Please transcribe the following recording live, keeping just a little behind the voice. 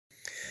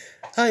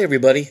Hi,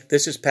 everybody.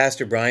 This is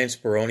Pastor Brian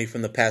Speroni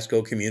from the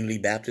Pasco Community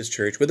Baptist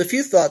Church with a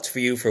few thoughts for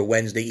you for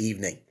Wednesday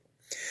evening.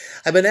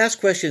 I've been asked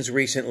questions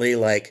recently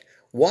like,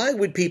 why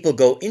would people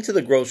go into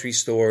the grocery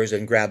stores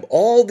and grab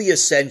all the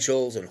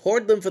essentials and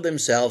hoard them for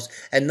themselves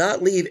and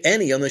not leave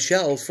any on the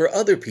shelves for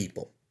other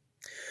people?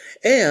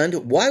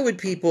 And why would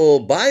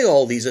people buy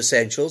all these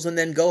essentials and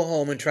then go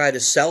home and try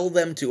to sell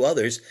them to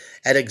others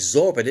at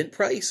exorbitant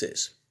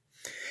prices?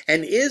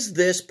 And is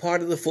this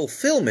part of the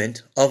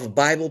fulfillment of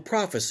Bible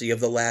prophecy of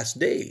the last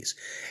days?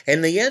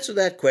 And the answer to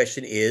that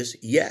question is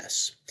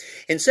yes.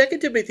 In 2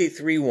 Timothy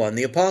 3:1,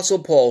 the Apostle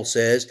Paul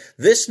says,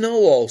 "This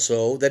know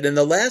also, that in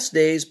the last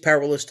days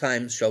perilous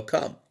times shall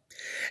come."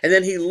 And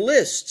then he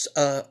lists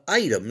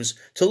items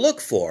to look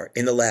for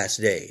in the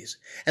last days.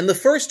 And the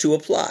first two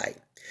apply.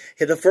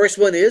 The first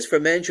one is, "For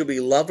men shall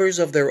be lovers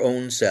of their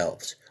own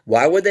selves."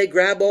 Why would they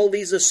grab all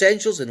these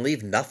essentials and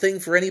leave nothing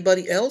for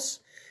anybody else?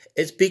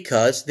 It's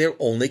because they're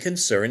only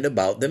concerned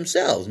about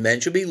themselves.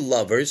 Men should be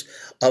lovers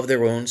of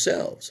their own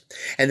selves.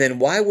 And then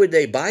why would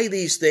they buy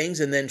these things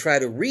and then try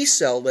to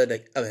resell them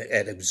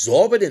at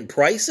exorbitant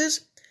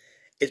prices?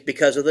 It's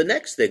because of the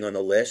next thing on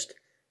the list,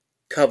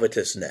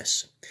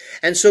 covetousness.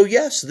 And so,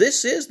 yes,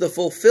 this is the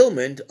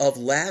fulfillment of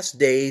last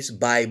days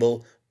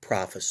Bible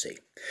prophecy.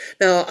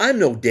 Now, I'm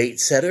no date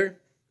setter.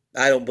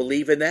 I don't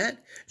believe in that.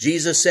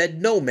 Jesus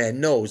said, "No man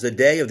knows the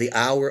day or the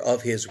hour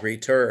of his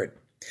return."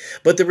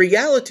 But the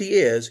reality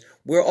is,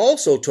 we're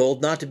also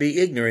told not to be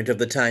ignorant of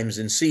the times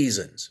and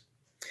seasons.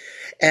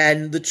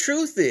 And the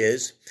truth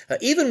is,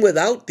 even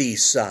without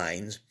these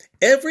signs,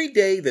 every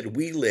day that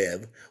we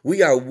live,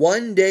 we are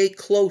one day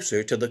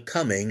closer to the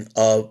coming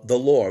of the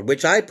Lord,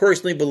 which I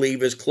personally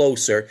believe is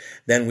closer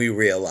than we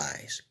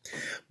realize.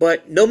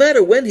 But no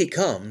matter when he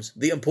comes,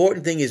 the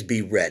important thing is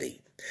be ready.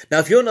 Now,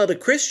 if you're not a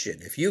Christian,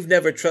 if you've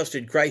never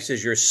trusted Christ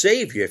as your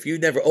Savior, if you've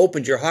never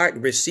opened your heart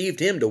and received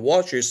Him to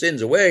wash your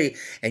sins away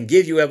and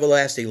give you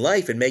everlasting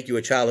life and make you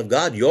a child of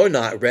God, you're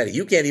not ready.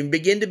 You can't even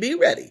begin to be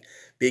ready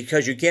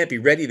because you can't be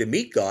ready to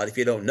meet God if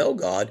you don't know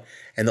God.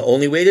 And the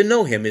only way to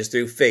know Him is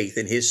through faith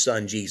in His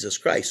Son, Jesus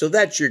Christ. So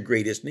that's your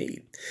greatest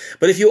need.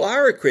 But if you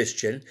are a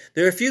Christian,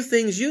 there are a few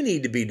things you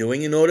need to be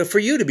doing in order for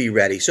you to be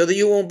ready so that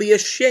you won't be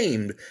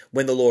ashamed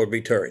when the Lord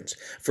returns.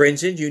 For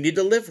instance, you need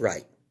to live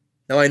right.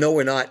 Now, I know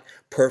we're not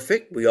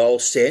perfect. We all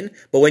sin.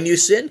 But when you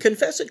sin,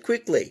 confess it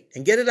quickly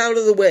and get it out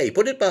of the way.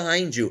 Put it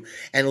behind you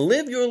and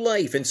live your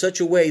life in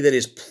such a way that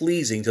is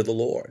pleasing to the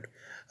Lord.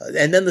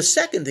 And then the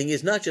second thing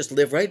is not just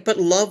live right, but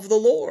love the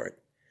Lord.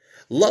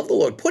 Love the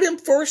Lord. Put Him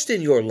first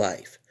in your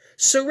life.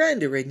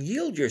 Surrender and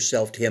yield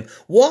yourself to Him.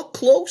 Walk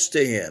close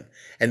to Him.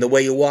 And the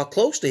way you walk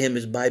close to Him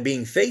is by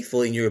being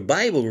faithful in your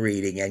Bible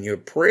reading and your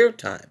prayer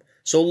time.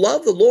 So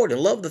love the Lord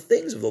and love the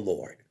things of the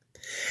Lord.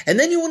 And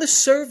then you want to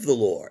serve the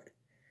Lord.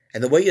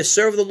 And the way you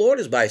serve the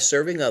Lord is by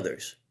serving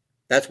others.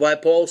 That's why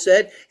Paul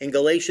said in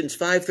Galatians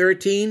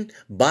 5:13,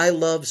 "By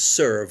love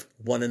serve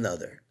one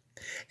another."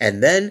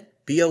 And then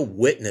be a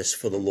witness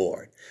for the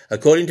Lord.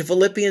 According to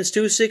Philippians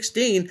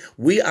 2:16,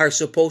 we are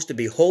supposed to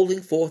be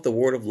holding forth the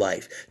word of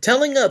life,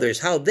 telling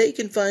others how they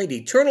can find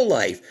eternal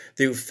life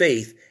through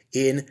faith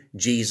in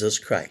Jesus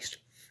Christ.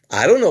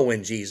 I don't know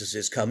when Jesus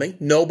is coming.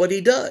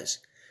 Nobody does.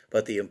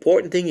 But the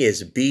important thing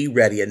is be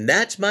ready. And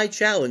that's my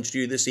challenge to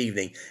you this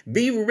evening.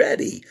 Be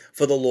ready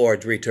for the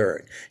Lord's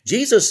return.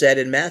 Jesus said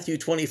in Matthew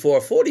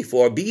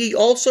 24:44, "Be ye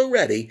also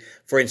ready,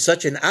 for in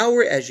such an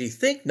hour as ye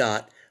think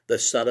not, the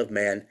Son of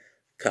Man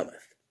cometh."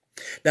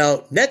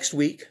 Now, next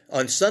week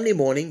on Sunday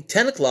morning,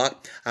 10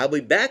 o'clock, I'll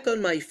be back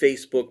on my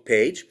Facebook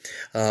page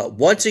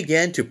once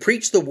again to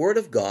preach the Word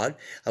of God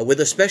with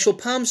a special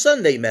Palm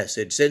Sunday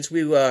message, since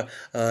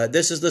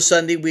this is the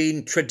Sunday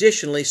we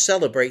traditionally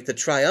celebrate the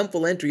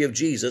triumphal entry of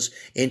Jesus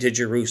into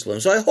Jerusalem.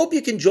 So I hope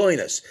you can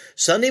join us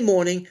Sunday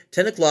morning,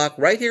 10 o'clock,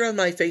 right here on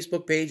my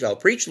Facebook page. I'll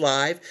preach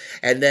live,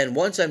 and then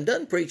once I'm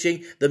done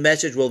preaching, the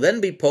message will then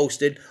be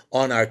posted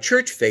on our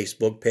church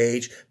Facebook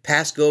page,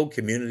 Pasco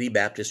Community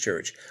Baptist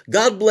Church.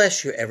 God bless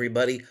you,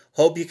 everybody.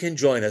 Hope you can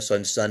join us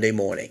on Sunday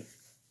morning.